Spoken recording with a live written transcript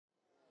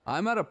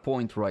I'm at a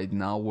point right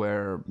now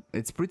where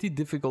it's pretty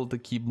difficult to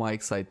keep my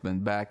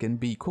excitement back and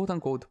be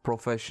quote-unquote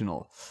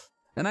professional.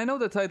 And I know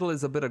the title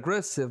is a bit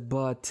aggressive,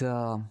 but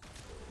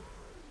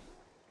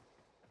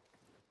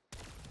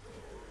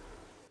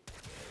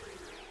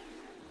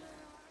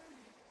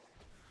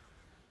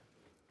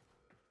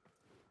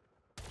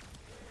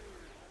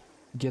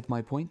get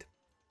my point?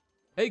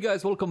 Hey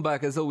guys, welcome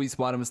back. As always,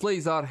 my name is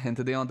Leyzar, and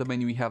today on the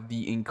menu we have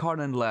the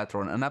Incarnon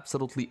Latron, an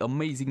absolutely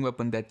amazing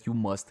weapon that you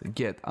must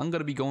get. I'm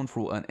gonna be going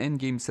through an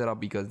endgame setup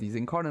because these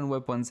Incarnon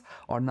weapons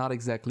are not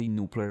exactly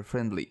new player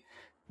friendly.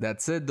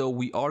 That said though,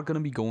 we are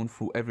gonna be going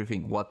through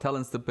everything, what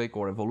talents to pick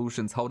or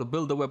evolutions, how to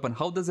build the weapon,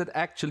 how does it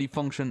actually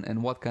function,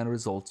 and what kind of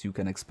results you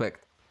can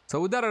expect. So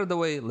with that out of the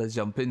way, let's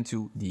jump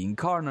into the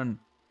Incarnon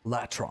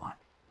Latron.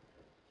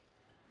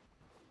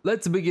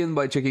 Let's begin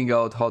by checking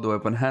out how the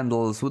weapon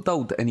handles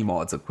without any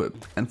mods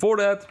equipped, and for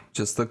that,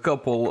 just a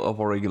couple of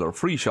our regular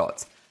free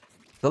shots.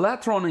 The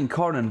Latron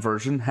Incarnon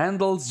version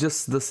handles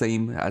just the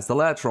same as the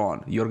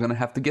Latron. You're gonna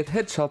have to get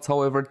headshots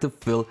however to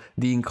fill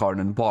the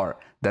Incarnon bar.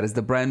 That is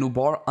the brand new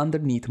bar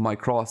underneath my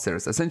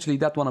crosshairs. Essentially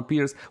that one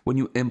appears when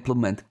you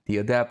implement the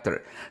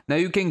adapter. Now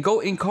you can go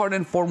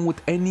Incarnon form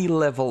with any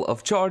level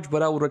of charge,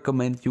 but I would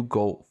recommend you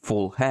go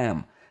full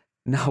ham.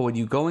 Now when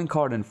you go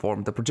Incarnon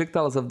form, the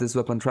projectiles of this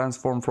weapon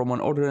transform from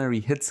an ordinary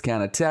hit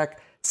scan attack,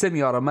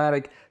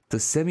 semi-automatic, to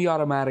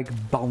semi-automatic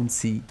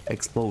bouncy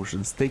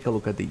explosions. Take a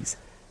look at these.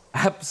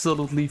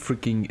 Absolutely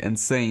freaking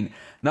insane.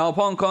 Now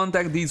upon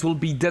contact, these will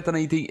be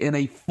detonating in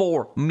a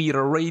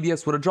 4-meter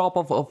radius with a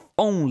drop-off of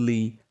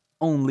only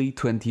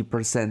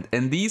 20%.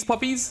 And these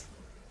puppies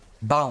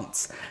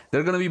bounce.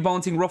 They're gonna be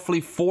bouncing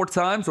roughly 4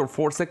 times or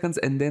 4 seconds,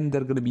 and then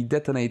they're gonna be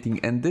detonating,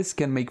 and this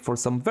can make for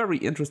some very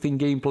interesting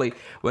gameplay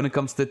when it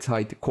comes to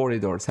tight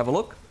corridors. Have a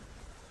look.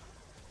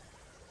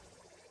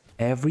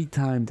 Every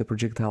time the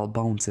projectile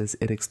bounces,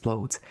 it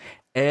explodes.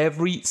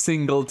 Every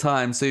single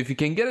time. So if you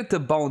can get it to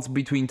bounce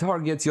between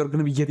targets, you're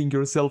gonna be getting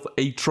yourself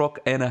a truck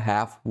and a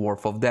half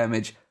worth of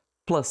damage.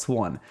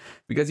 +1,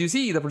 because you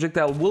see the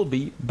projectile will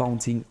be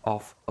bouncing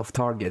off of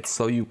targets.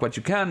 So what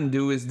you can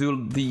do is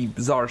do the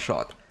Tsar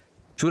shot.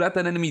 Shoot at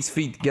an enemy's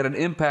feet, get an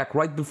impact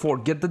right before,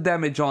 get the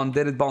damage on,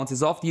 then it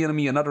bounces off the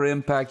enemy, another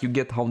impact, you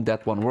get how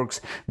that one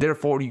works.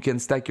 Therefore, you can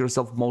stack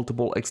yourself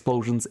multiple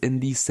explosions in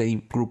the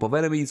same group of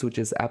enemies, which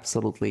is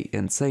absolutely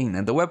insane.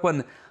 And the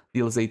weapon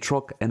deals a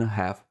truck and a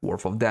half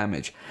worth of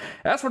damage.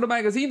 As for the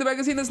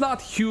magazine is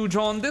not huge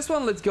on this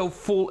one. Let's go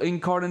full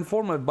Incarnon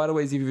format. By the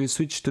way, if you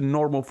switch to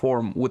normal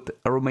form with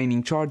a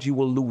remaining charge, you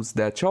will lose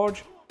that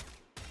charge.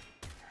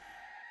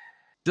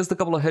 Just a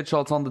couple of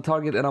headshots on the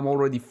target and I'm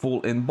already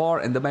full in bar,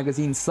 and the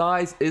magazine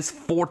size is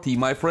 40,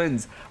 my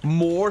friends.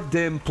 More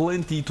than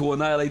plenty to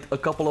annihilate a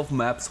couple of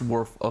maps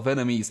worth of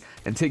enemies.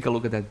 And take a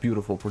look at that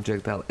beautiful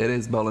projectile. It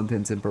is, by all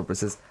intents and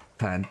purposes,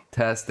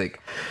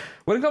 fantastic.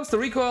 When it comes to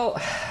recoil,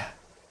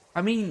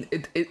 I mean,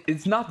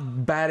 it's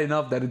not bad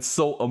enough that it's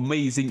so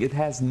amazing. It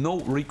has no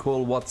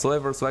recoil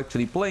whatsoever, so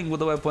actually playing with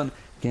the weapon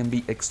can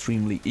be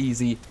extremely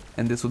easy.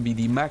 And this would be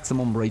the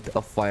maximum rate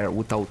of fire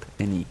without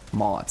any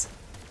mods.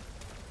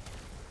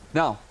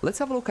 Now, let's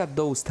have a look at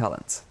those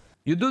talents.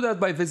 You do that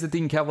by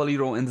visiting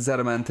Cavaliero in the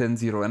Zeraman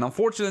 10.0, and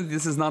unfortunately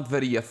this is not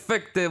very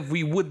effective.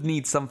 We would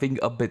need something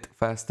a bit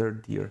faster,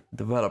 dear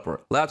developer.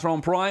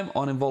 Latron Prime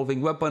on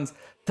involving weapons.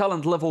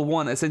 Talent level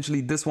 1,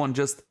 essentially this one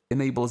just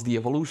enables the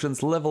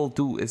evolutions. Level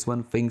 2 is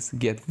when things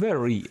get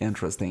very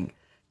interesting.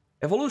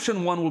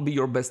 Evolution 1 will be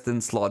your best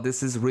in slot.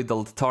 This is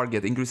Riddled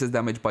Target, increases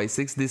damage by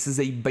 6. This is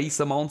a base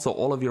amount, so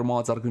all of your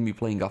mods are going to be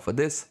playing off of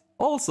this.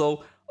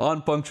 Also,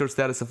 on Puncture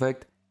status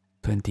effect,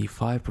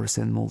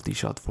 25%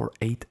 multi-shot for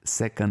 8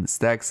 seconds,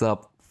 stacks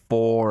up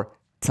 4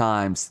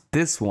 times.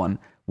 This one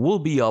will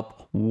be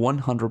up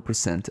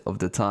 100% of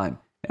the time.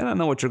 And I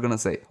know what you're gonna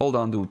say. Hold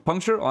on, dude.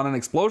 Puncture on an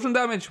explosion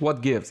damage?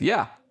 What gives?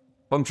 Yeah,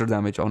 puncture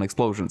damage on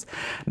explosions.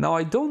 Now,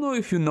 I don't know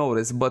if you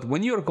noticed, but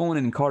when you're going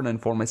in Incarnon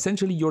form,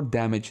 essentially your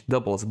damage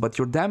doubles, but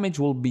your damage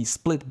will be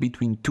split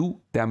between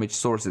 2 damage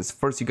sources.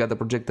 First, you got the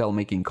projectile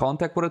making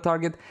contact with a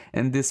target,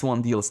 and this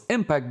one deals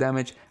impact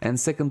damage, and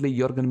secondly,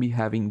 you're going to be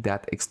having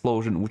that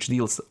explosion, which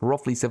deals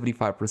roughly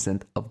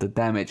 75% of the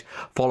damage.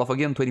 Fall off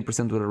again,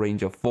 20% with a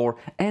range of 4,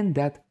 and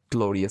that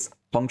glorious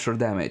puncture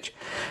damage.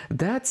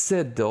 That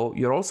said though,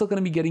 you're also going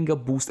to be getting a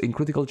boost in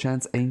critical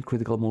chance and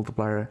critical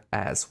multiplier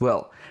as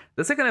well.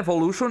 The second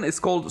evolution is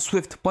called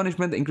Swift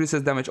Punishment,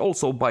 increases damage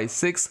also by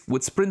 6,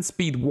 with sprint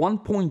speed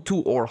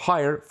 1.2 or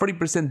higher,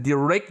 30%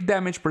 direct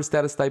damage per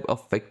status type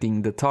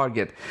affecting the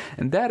target.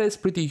 And that is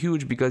pretty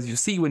huge because you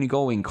see when you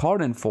go in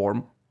Incarnon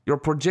form, your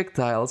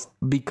projectiles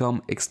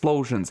become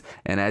explosions.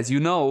 And as you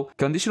know,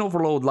 condition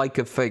overload-like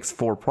effects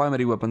for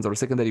primary weapons or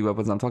secondary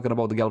weapons, I'm talking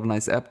about the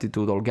galvanized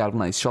aptitude or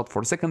galvanized shot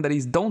for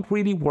secondaries, don't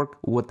really work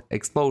with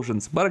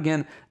explosions. But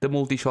again, the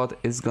multi-shot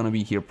is gonna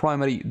be here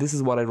primary. This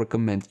is what I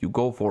recommend you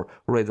go for,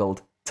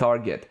 Riddled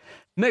Target.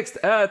 Next,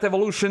 at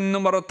evolution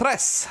numero 3.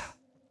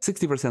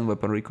 60%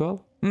 weapon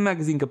recoil,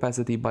 magazine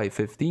capacity by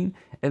 15,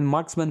 and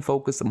marksman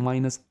focus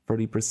minus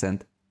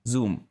 30%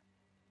 zoom.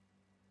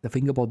 The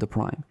thing about the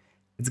prime,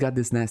 it's got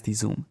this nasty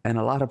zoom, and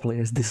a lot of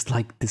players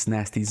dislike this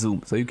nasty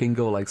zoom, so you can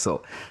go like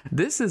so.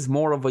 This is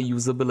more of a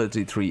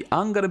usability tree.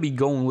 I'm gonna be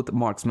going with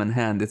Marksman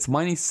Hand. It's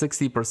minus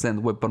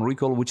 60% weapon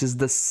recoil, which is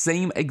the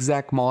same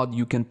exact mod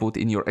you can put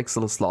in your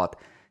XL slot.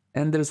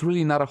 And there's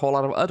really not a whole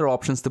lot of other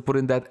options to put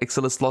in that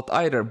XL slot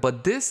either,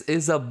 but this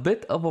is a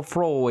bit of a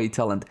throwaway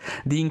talent.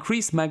 The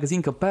increased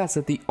magazine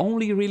capacity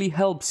only really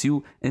helps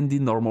you in the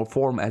normal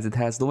form, as it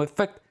has no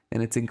effect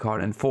in its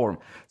incarnate form.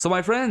 So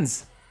my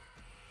friends,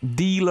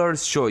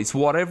 dealer's choice.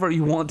 Whatever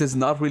you want is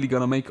not really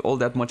gonna make all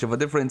that much of a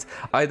difference.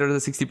 Either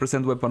the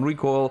 60% weapon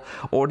recoil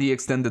or the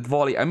extended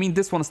volley. I mean,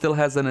 this one still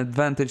has an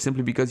advantage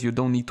simply because you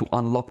don't need to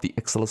unlock the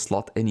XL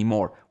slot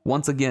anymore.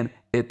 Once again,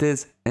 it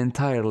is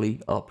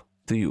entirely up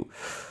to you.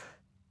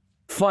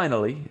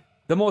 Finally,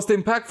 the most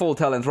impactful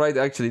talent, right?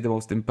 Actually, the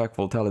most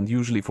impactful talent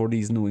usually for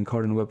these new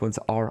incarnate weapons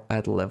are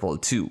at level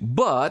 2.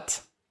 But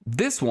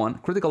this one,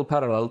 critical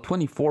parallel,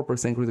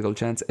 24% critical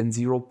chance and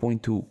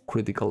 0.2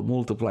 critical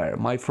multiplier.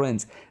 My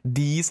friends,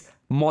 these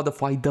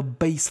modify the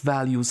base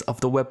values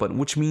of the weapon,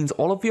 which means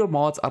all of your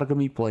mods are going to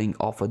be playing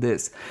off of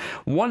this.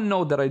 One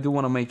note that I do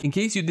want to make, in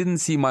case you didn't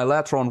see my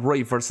Latron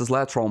Wraith versus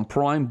Latron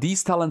Prime,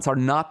 these talents are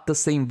not the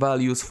same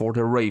values for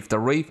the Wraith. The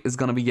Wraith is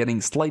going to be getting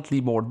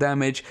slightly more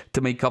damage to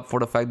make up for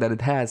the fact that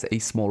it has a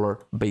smaller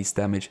base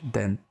damage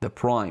than the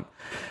Prime.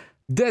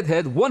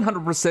 Deadhead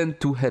 100%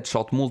 to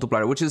headshot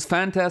multiplier, which is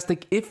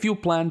fantastic if you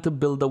plan to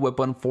build a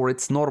weapon for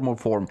its normal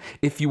form.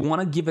 If you want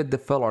to give it the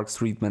Felarx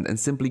treatment and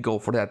simply go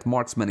for that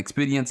marksman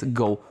experience,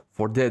 go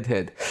for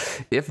Deadhead.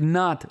 If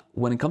not,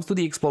 when it comes to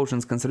the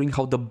explosions, considering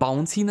how the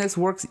bounciness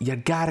works, you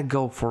gotta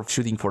go for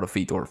shooting for the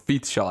feet or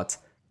feet shots.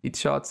 Feet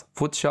shots,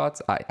 foot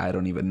shots, I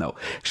don't even know.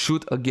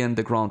 Shoot again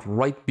the ground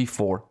right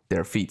before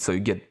their feet, so you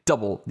get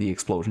double the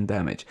explosion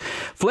damage.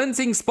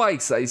 Flensing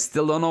spikes, I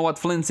still don't know what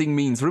flensing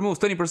means. Removes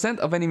 20%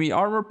 of enemy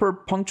armor per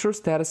puncture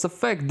status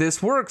effect.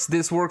 This works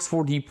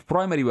for the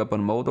primary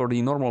weapon mode or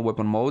the normal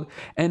weapon mode,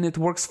 and it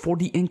works for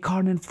the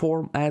incarnate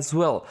form as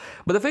well.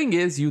 But the thing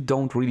is, you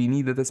don't really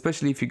need it,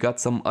 especially if you got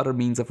some other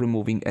means of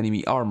removing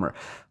enemy armor.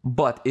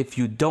 But if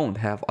you don't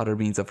have other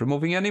means of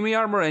removing enemy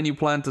armor and you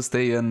plan to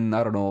stay in,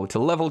 I don't know,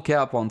 till level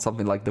cap on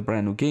something like the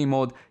brand new game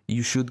mode,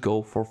 you should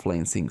go for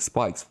flensing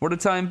spikes. For the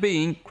time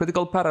being,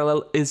 critical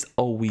parallel is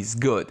always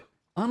good.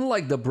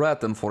 Unlike the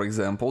Breton, for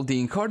example,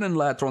 the Incarnon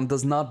Latron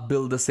does not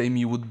build the same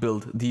you would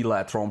build the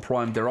Latron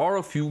Prime. There are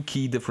a few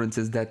key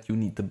differences that you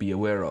need to be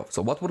aware of.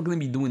 So what we're going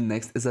to be doing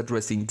next is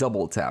addressing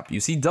double tap. You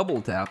see,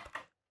 double tap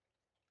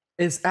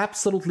is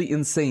absolutely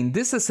insane.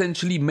 This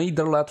essentially made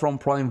the Latron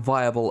Prime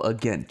viable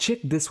again. Check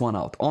this one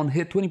out. On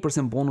hit,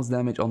 20% bonus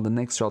damage on the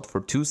next shot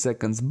for 2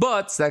 seconds,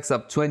 but stacks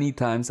up 20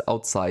 times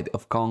outside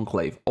of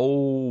Conclave.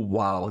 Oh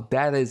wow,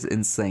 that is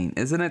insane,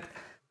 isn't it?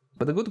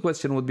 But the good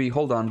question would be,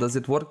 hold on, does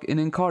it work in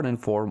incarnate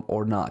form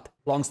or not?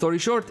 Long story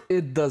short,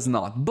 it does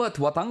not. But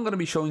what I'm going to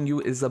be showing you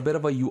is a bit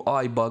of a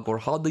UI bug, or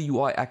how the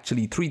UI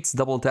actually treats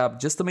double tap,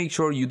 just to make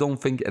sure you don't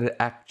think it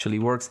actually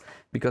works,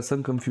 because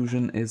some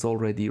confusion is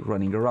already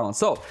running around.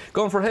 So,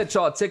 going for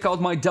headshot, check out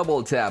my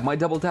double tap. My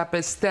double tap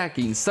is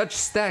stacking, such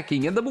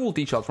stacking, and the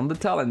multi-shot from the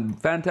talent.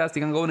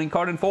 Fantastic, I'm going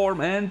incarnate form,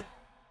 and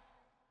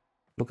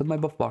look at my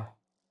buff bar.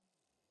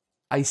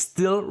 I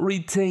still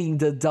retain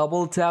the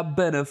double tap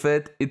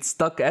benefit. It's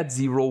stuck at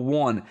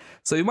 0-1.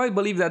 So you might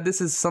believe that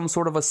this is some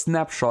sort of a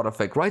snapshot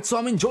effect, right? So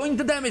I'm enjoying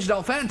the damage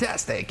now.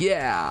 Fantastic.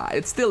 Yeah,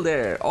 it's still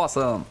there.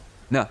 Awesome.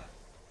 No,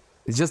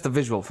 it's just a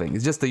visual thing.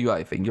 It's just a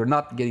UI thing. You're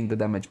not getting the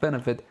damage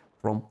benefit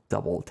from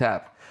double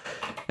tap.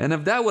 And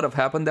if that would have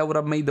happened, that would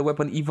have made the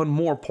weapon even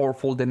more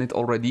powerful than it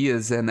already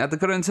is. And at the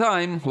current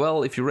time,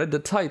 well, if you read the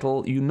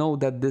title, you know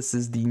that this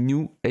is the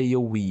new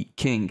AoE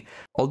King.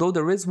 Although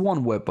there is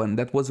one weapon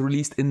that was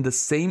released in the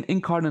same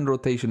incarnate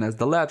rotation as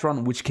the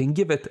Latron, which can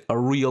give it a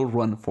real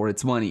run for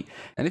its money.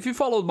 And if you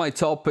followed my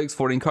top picks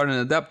for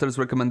Incarnon Adapters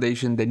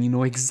recommendation, then you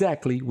know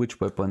exactly which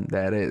weapon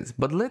that is.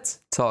 But let's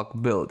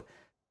talk build.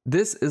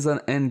 This is an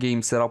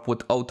endgame setup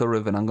without a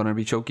Riven. I'm going to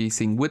be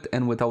showcasing with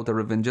and without a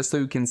Riven, just so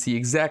you can see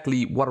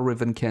exactly what a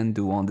Riven can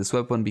do on this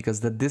weapon, because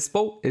the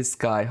dispo is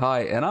sky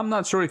high, and I'm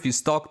not sure if you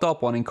stocked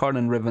up on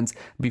Incarnon Rivens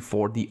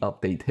before the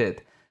update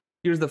hit.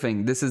 Here's the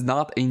thing, this is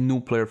not a new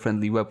player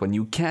friendly weapon.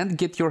 You can't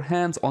get your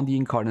hands on the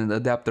Incarnon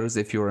Adapters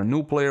if you're a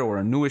new player or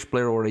a newish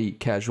player or a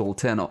casual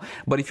tenno.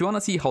 But if you want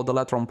to see how the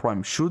Latron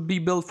Prime should be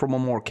built from a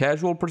more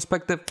casual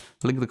perspective,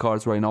 link the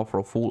cards right now for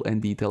a full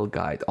and detailed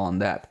guide on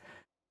that.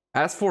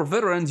 As for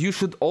veterans, you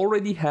should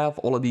already have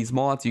all of these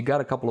mods. You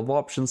got a couple of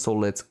options, so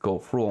let's go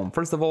through them.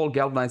 First of all,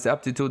 Galvanized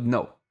Aptitude,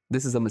 no.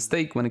 This is a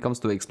mistake when it comes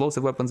to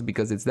explosive weapons,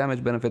 because its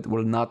damage benefit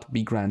will not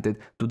be granted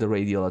to the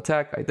radial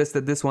attack. I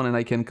tested this one and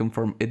I can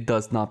confirm it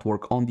does not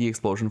work on the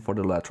explosion for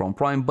the Latron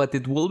Prime, but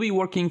it will be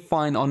working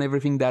fine on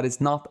everything that is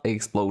not an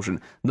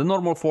explosion, the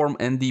normal form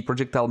and the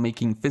projectile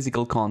making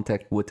physical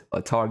contact with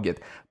a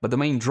target. But the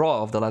main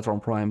draw of the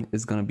Latron Prime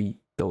is going to be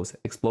those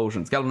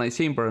explosions. Galvanized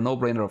Chamber, a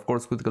no-brainer, of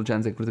course, critical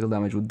chance and critical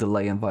damage with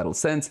delay and vital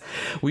sense.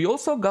 We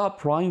also got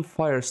Prime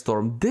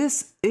Firestorm. This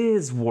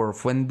is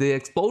worth when the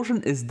explosion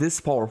is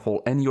this powerful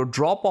and your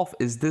drop-off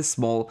is this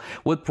small.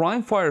 With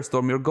Prime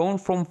Firestorm, you're going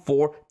from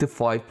 4 to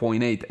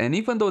 5.8. And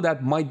even though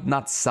that might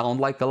not sound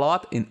like a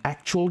lot, in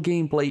actual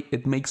gameplay,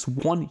 it makes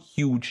one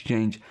huge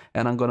change.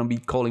 And I'm gonna be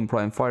calling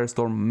Prime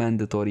Firestorm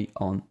mandatory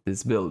on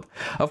this build.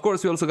 Of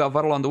course, we also got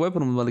Vital on the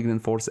weapon with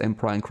Malignant Force and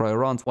Prime Cryo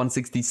rounds,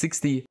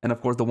 160-60, and of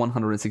course the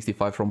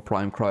 165 from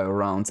Prime Cryo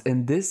rounds.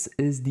 And this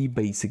is the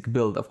basic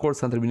build. Of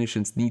course, Hunter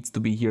Munitions needs to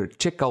be here.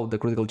 Check out the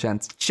critical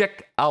chance. Check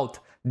out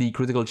the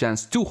critical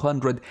chance,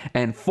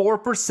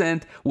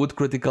 204% with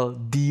critical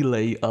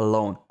delay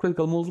alone.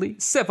 Critical multi,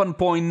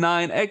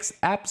 7.9x,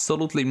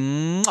 absolutely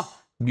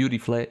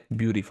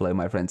beautifully,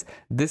 my friends.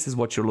 This is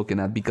what you're looking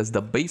at because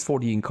the base for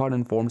the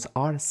Incarnon forms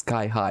are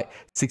sky high.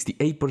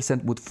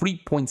 68% with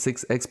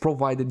 3.6x,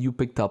 provided you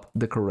picked up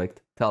the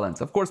correct talents.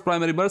 Of course,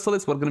 primary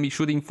merciless, we're gonna be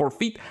shooting for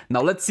feet.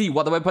 Now let's see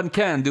what the weapon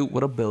can do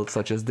with a build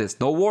such as this.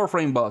 No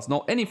Warframe boss,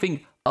 no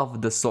anything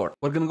of the sort.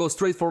 We're gonna go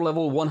straight for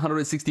level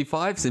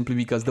 165 simply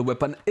because the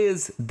weapon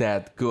is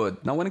that good.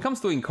 Now when it comes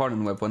to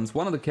Incarnon weapons,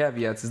 one of the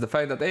caveats is the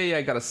fact that, hey,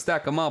 I gotta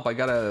stack them up, I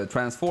gotta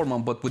transform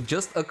them, but with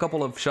just a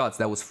couple of shots,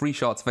 that was 3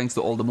 shots thanks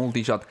to all the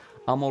multi-shot,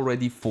 I'm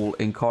already full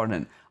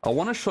Incarnon. I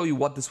want to show you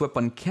what this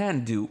weapon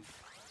can do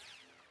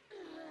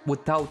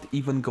without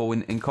even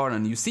going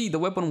Incarnon. You see, the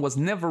weapon was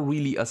never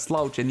really a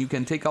slouch and you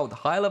can take out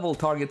high-level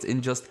targets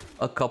in just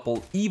a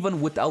couple,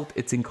 even without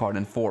its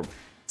Incarnon form.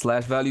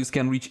 Slash values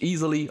can reach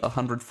easily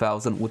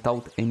 100,000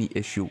 without any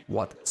issue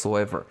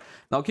whatsoever.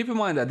 Now keep in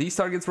mind that these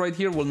targets right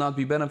here will not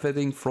be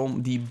benefiting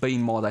from the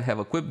Bane mod I have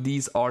equipped.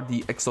 These are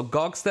the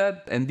Exogog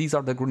stat and these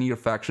are the Grenier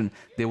faction.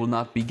 They will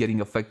not be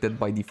getting affected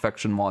by the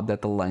faction mod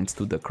that aligns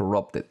to the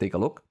Corrupted. Take a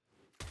look.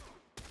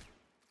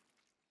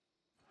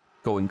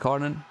 Go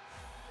Incarnon.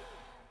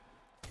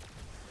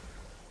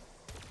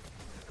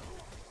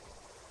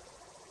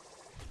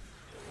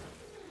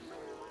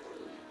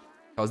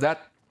 How's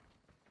that?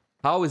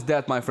 How is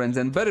that, my friends?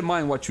 And bear in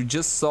mind, what you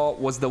just saw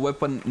was the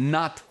weapon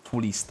not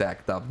fully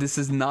stacked up. This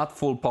is not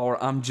full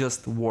power, I'm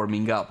just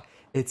warming up.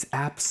 It's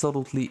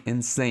absolutely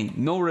insane.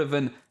 No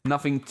Riven,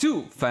 nothing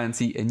too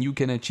fancy, and you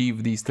can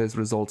achieve these test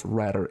results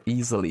rather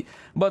easily.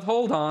 But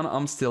hold on,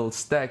 I'm still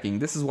stacking.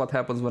 This is what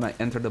happens when I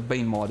enter the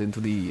Bane mod into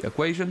the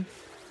equation.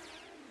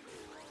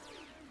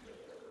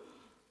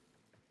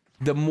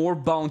 The more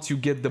bounce you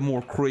get, the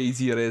more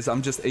crazy it is.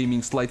 I'm just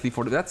aiming slightly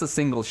for that's a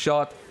single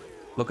shot.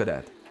 Look at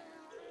that.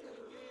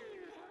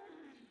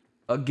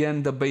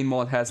 Again, the Bane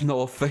mod has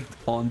no effect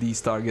on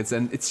these targets,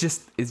 and it's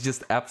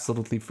just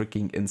absolutely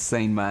freaking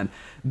insane, man.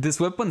 This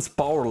weapon's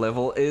power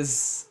level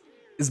is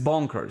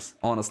bonkers,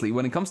 honestly.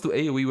 When it comes to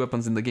AoE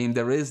weapons in the game,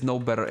 there is no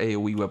better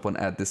AoE weapon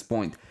at this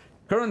point.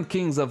 Current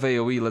kings of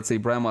AoE, let's say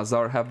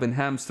Bramazar, have been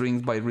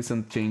hamstringed by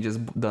recent changes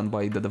done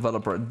by the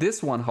developer.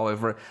 This one,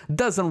 however,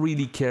 doesn't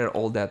really care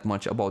all that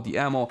much about the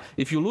ammo.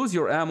 If you lose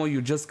your ammo,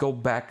 you just go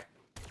back,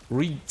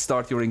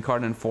 restart your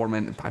Incarnon form,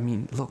 and I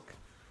mean, look.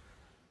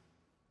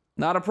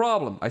 Not a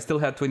problem. I still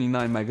had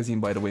 29 magazine,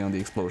 by the way, on the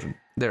explosion.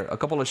 There, a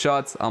couple of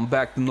shots, I'm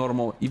back to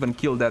normal, even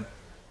killed that.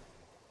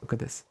 Look at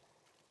this.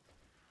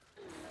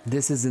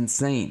 This is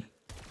insane.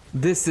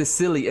 This is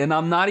silly, and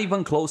I'm not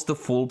even close to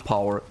full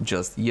power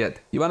just yet.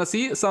 You wanna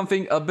see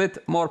something a bit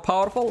more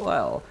powerful?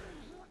 Well,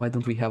 why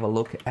don't we have a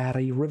look at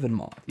a Riven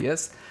mod,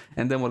 yes?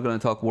 And then we're gonna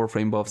talk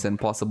Warframe buffs and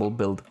possible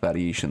build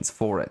variations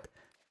for it.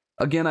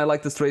 Again, I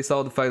like to stress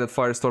out the fact that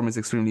Firestorm is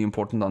extremely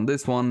important on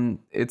this one.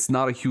 It's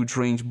not a huge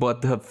range,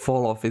 but the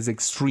fall-off is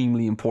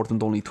extremely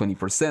important, only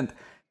 20%.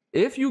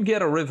 If you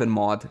get a Riven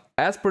mod,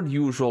 as per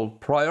usual,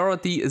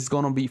 priority is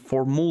gonna be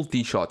for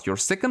multi-shot. Your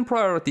second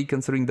priority,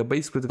 considering the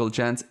base critical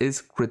chance,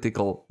 is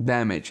critical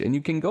damage. And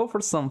you can go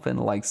for something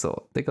like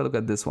so. Take a look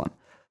at this one.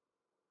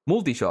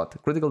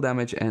 Multi-shot, critical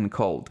damage, and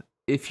cold.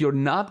 If you're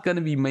not going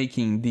to be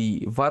making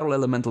the viral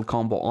elemental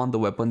combo on the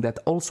weapon, that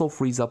also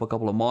frees up a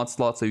couple of mod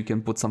slots, so you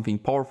can put something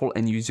powerful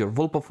and use your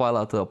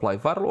Vulpaphyla to apply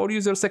viral, or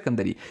use your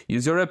secondary,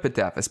 use your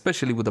epitaph,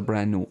 especially with a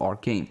brand new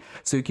arcane.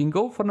 So you can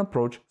go for an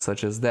approach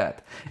such as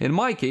that. In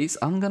my case,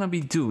 I'm gonna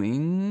be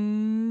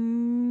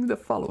doing the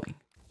following.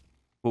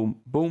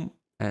 Boom, boom,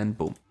 and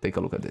boom. Take a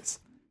look at this.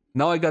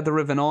 Now I got the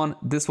Riven on.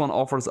 This one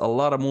offers a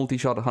lot of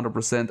multi-shot,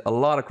 100%, a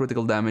lot of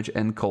critical damage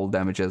and cold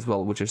damage as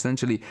well, which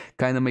essentially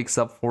kind of makes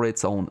up for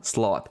its own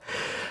slot.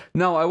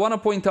 Now, I want to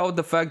point out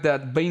the fact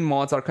that Bane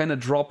mods are kind of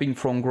dropping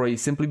from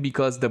grace simply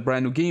because the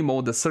brand new game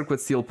mode, the Circuit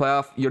Steel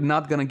Path, you're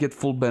not going to get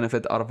full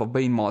benefit out of a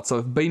Bane mod. So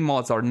if Bane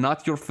mods are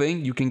not your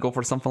thing, you can go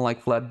for something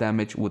like flat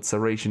damage with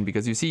Serration,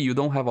 because you see, you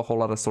don't have a whole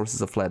lot of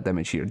sources of flat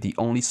damage here. The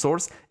only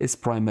source is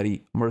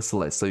primary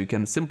Merciless, so you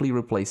can simply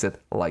replace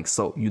it like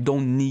so. You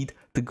don't need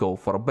to go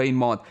for a Bane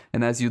mod,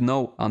 and as you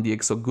know, on the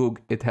Exogug,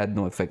 it had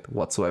no effect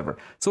whatsoever.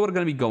 So we're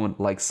gonna be going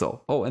like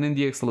so. Oh, and in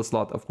the Extra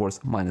slot, of course,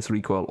 minus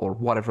recoil or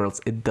whatever else,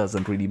 it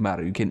doesn't really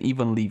matter. You can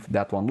even leave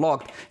that one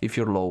locked if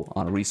you're low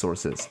on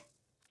resources.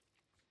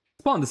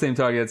 Spawn the same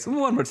targets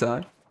one more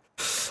time.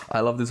 I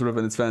love this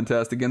Riven, it's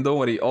fantastic. And don't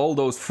worry, all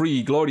those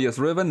free glorious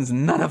Rivens,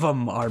 none of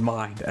them are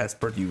mine, as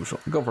per usual.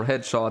 Go for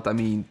headshot, I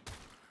mean...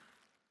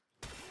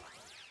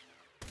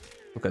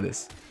 Look at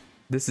this.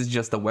 This is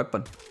just a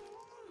weapon.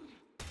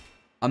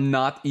 I'm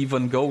not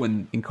even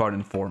going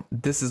Incarnon form.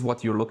 This is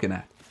what you're looking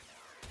at.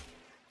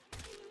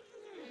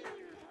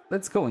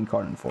 Let's go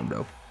Incarnon form,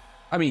 though.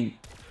 I mean...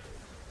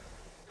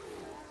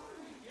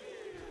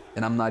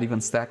 And I'm not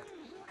even stacked.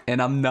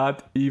 And I'm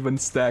not even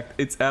stacked.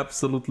 It's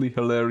absolutely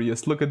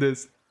hilarious. Look at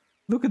this.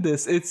 Look at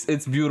this.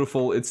 It's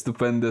beautiful. It's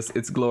stupendous.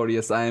 It's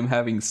glorious. I am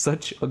having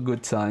such a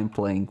good time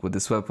playing with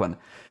this weapon.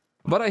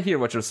 But I hear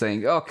what you're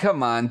saying. Oh,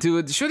 come on,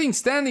 dude. Shooting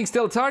standing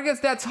still targets?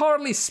 That's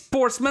hardly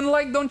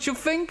sportsmanlike, don't you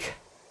think?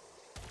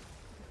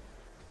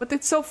 But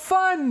it's so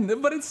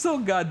fun. But it's so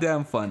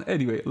goddamn fun.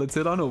 Anyway, let's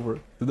head on over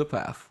to the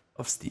Path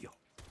of Steel.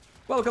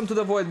 Welcome to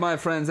the Void, my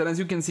friends, and as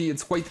you can see,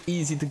 it's quite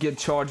easy to get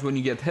charged when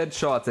you get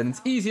headshots, and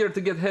it's easier to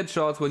get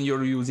headshots when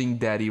you're using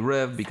Daddy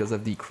Rev because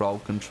of the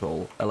crowd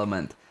control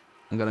element.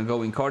 I'm gonna go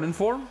Incarnon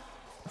form.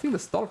 I think the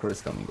Stalker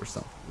is coming or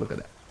something. Look at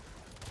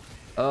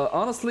that.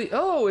 Honestly,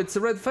 oh, it's a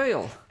red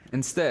fail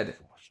instead.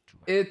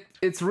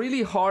 It's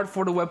really hard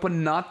for the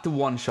weapon not to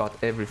one-shot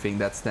everything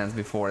that stands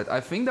before it.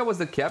 I think that was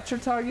the capture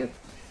target.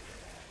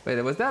 Wait,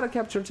 was that a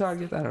capture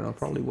target? I don't know,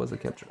 probably was a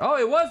capture. Oh,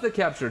 it was the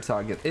capture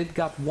target. It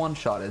got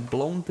one-shotted,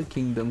 blown to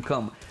kingdom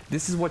come.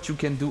 This is what you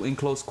can do in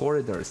close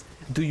corridors.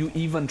 Do you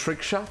even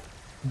trick shot?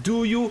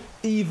 Do you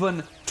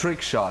even trick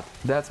shot?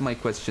 That's my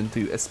question to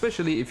you,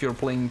 especially if you're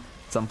playing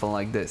something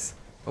like this.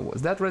 Oh,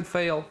 was that red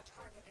fail?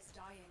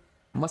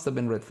 Must have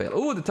been red fail.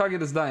 Oh, the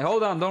target is dying.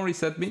 Hold on, don't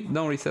reset me.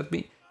 Don't reset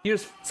me.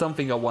 Here's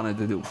something I wanted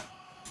to do.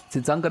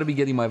 Since I'm gonna be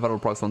getting my vital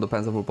procs from the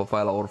Panzerful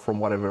Profile or from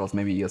whatever else,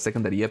 maybe a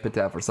secondary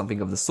epitaph or something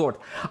of the sort,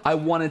 I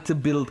wanted to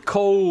build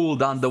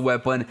cold on the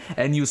weapon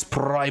and use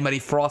primary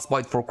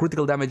frostbite for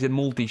critical damage and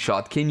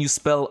multi-shot. Can you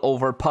spell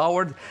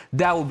overpowered?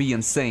 That would be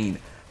insane.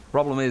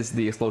 Problem is,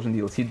 the explosion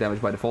deals heat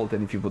damage by default,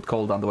 and if you put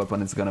cold on the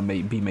weapon, it's gonna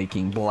be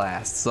making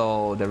blast.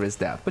 So there is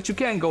that. But you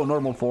can go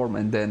normal form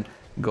and then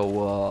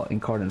go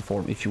Incarnon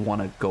form if you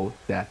wanna go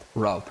that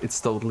route.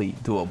 It's totally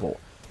doable.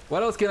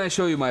 What else can I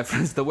show you, my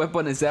friends? The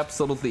weapon is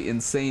absolutely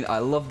insane. I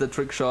love the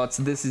trick shots.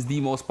 This is the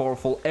most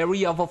powerful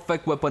area of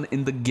effect weapon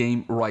in the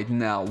game right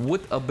now,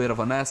 with a bit of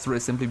an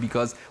asterisk simply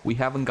because we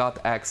haven't got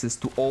access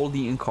to all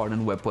the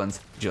Incarnon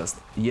weapons just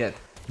yet.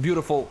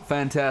 Beautiful,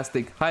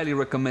 fantastic, highly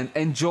recommend.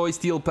 Enjoy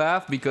Steel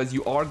Path because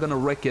you are gonna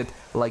wreck it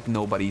like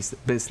nobody's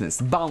business.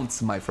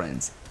 Bounce, my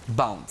friends,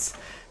 bounce.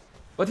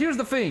 But here's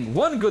the thing,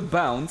 one good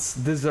bounce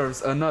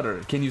deserves another.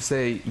 Can you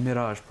say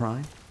Mirage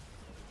Prime?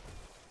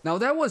 Now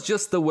that was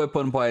just the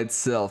weapon by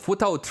itself,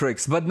 without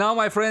tricks, but now,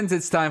 my friends,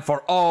 it's time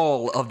for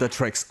all of the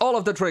tricks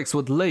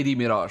with Lady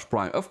Mirage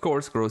Prime. Of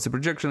course, corrosive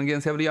projection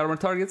against heavily armored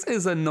targets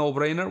is a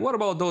no-brainer. What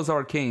about those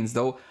arcanes,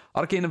 though?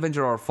 Arcane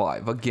Avenger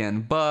R5,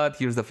 again, but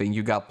here's the thing,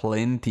 you got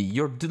plenty.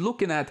 You're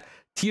looking at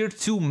tier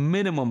 2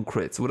 minimum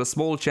crits, with a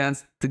small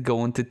chance to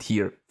go into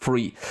tier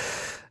 3.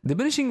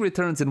 Diminishing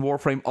returns in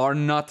Warframe are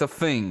not a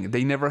thing,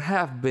 they never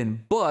have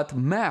been, but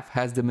math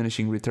has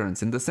diminishing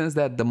returns in the sense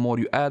that the more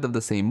you add of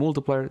the same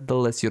multiplier, the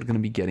less you're gonna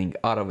be getting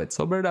out of it,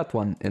 so bear that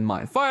one in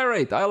mind. Fire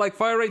rate, I like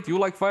fire rate, you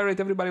like fire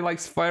rate, everybody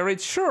likes fire rate,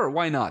 sure,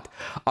 why not?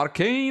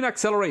 Arcane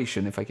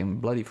acceleration, if I can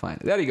bloody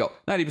find it, there you go,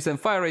 90%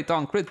 fire rate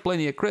on crit,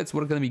 plenty of crits,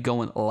 we're gonna be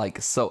going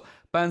like so.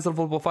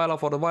 Panzerful Profiler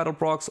for the vital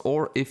procs,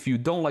 or if you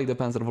don't like the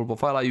Panzerful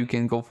Profiler, you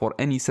can go for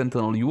any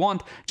Sentinel you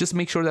want. Just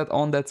make sure that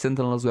on that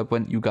Sentinel's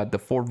weapon, you got the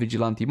 4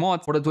 Vigilante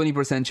mod for the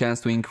 20%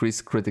 chance to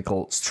increase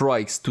critical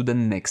strikes to the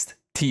next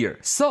tier.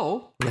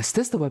 So, let's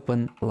test the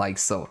weapon like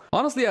so.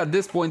 Honestly, at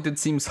this point, it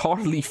seems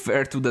hardly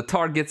fair to the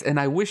targets, and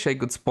I wish I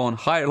could spawn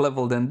higher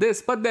level than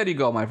this, but there you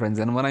go, my friends.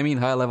 And when I mean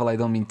high level, I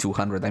don't mean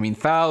 200, I mean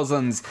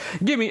thousands.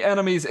 Give me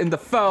enemies in the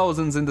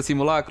thousands in the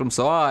simulacrum,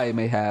 so I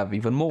may have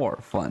even more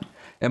fun.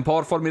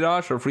 Empower for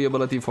Mirage or free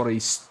ability for a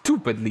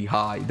stupidly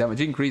high damage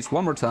increase.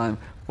 One more time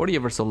for the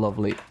ever so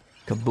lovely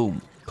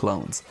Kaboom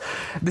clones.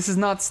 This is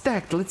not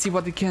stacked. Let's see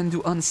what you can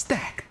do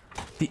unstacked.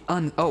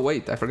 Oh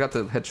wait, I forgot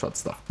the headshot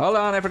stuff. Hold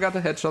on, I forgot the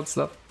headshot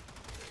stuff.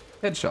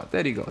 Headshot,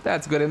 there you go.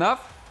 That's good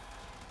enough.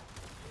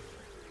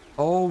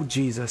 Oh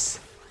Jesus.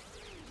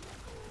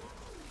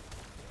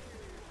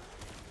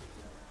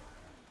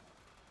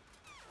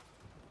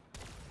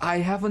 I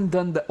haven't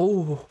done the...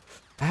 Oh,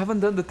 I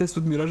haven't done the test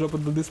with Mirage up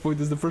until this point.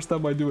 This is the first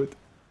time I do it.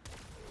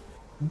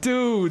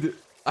 Dude,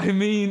 I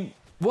mean,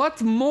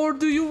 what more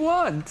do you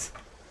want?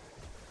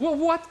 Well,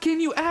 what can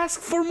you ask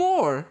for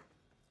more?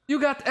 You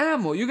got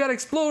ammo, you got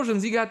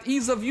explosions, you got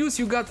ease of use,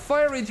 you got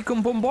fire rate, you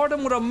can bombard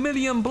them with a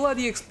million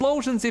bloody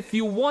explosions if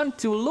you want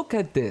to. Look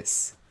at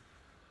this.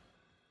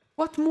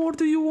 What more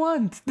do you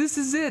want? This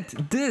is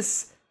it.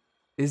 This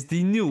is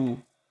the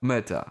new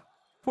meta.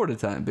 For the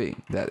time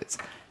being, that is.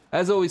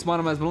 As always, my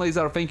name has been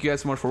Lazar. Thank you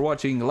guys so much for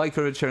watching. Like,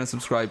 favorite, share, and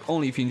subscribe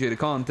only if you enjoy the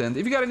content.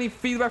 If you got any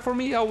feedback for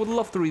me, I would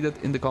love to read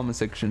it in the comment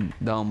section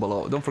down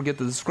below. Don't forget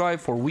to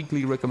subscribe for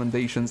weekly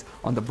recommendations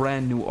on the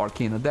brand new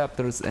Arcane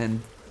Adapters and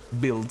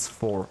builds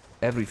for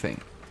everything.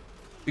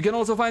 You can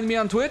also find me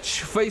on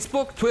Twitch,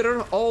 Facebook,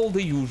 Twitter, all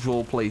the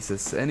usual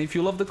places. And if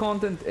you love the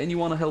content and you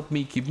want to help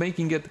me keep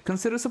making it,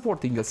 consider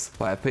supporting us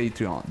via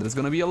Patreon. There's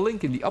going to be a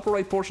link in the upper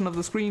right portion of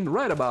the screen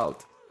right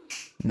about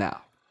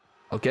now.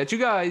 I'll catch you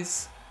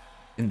guys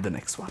in the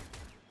next one.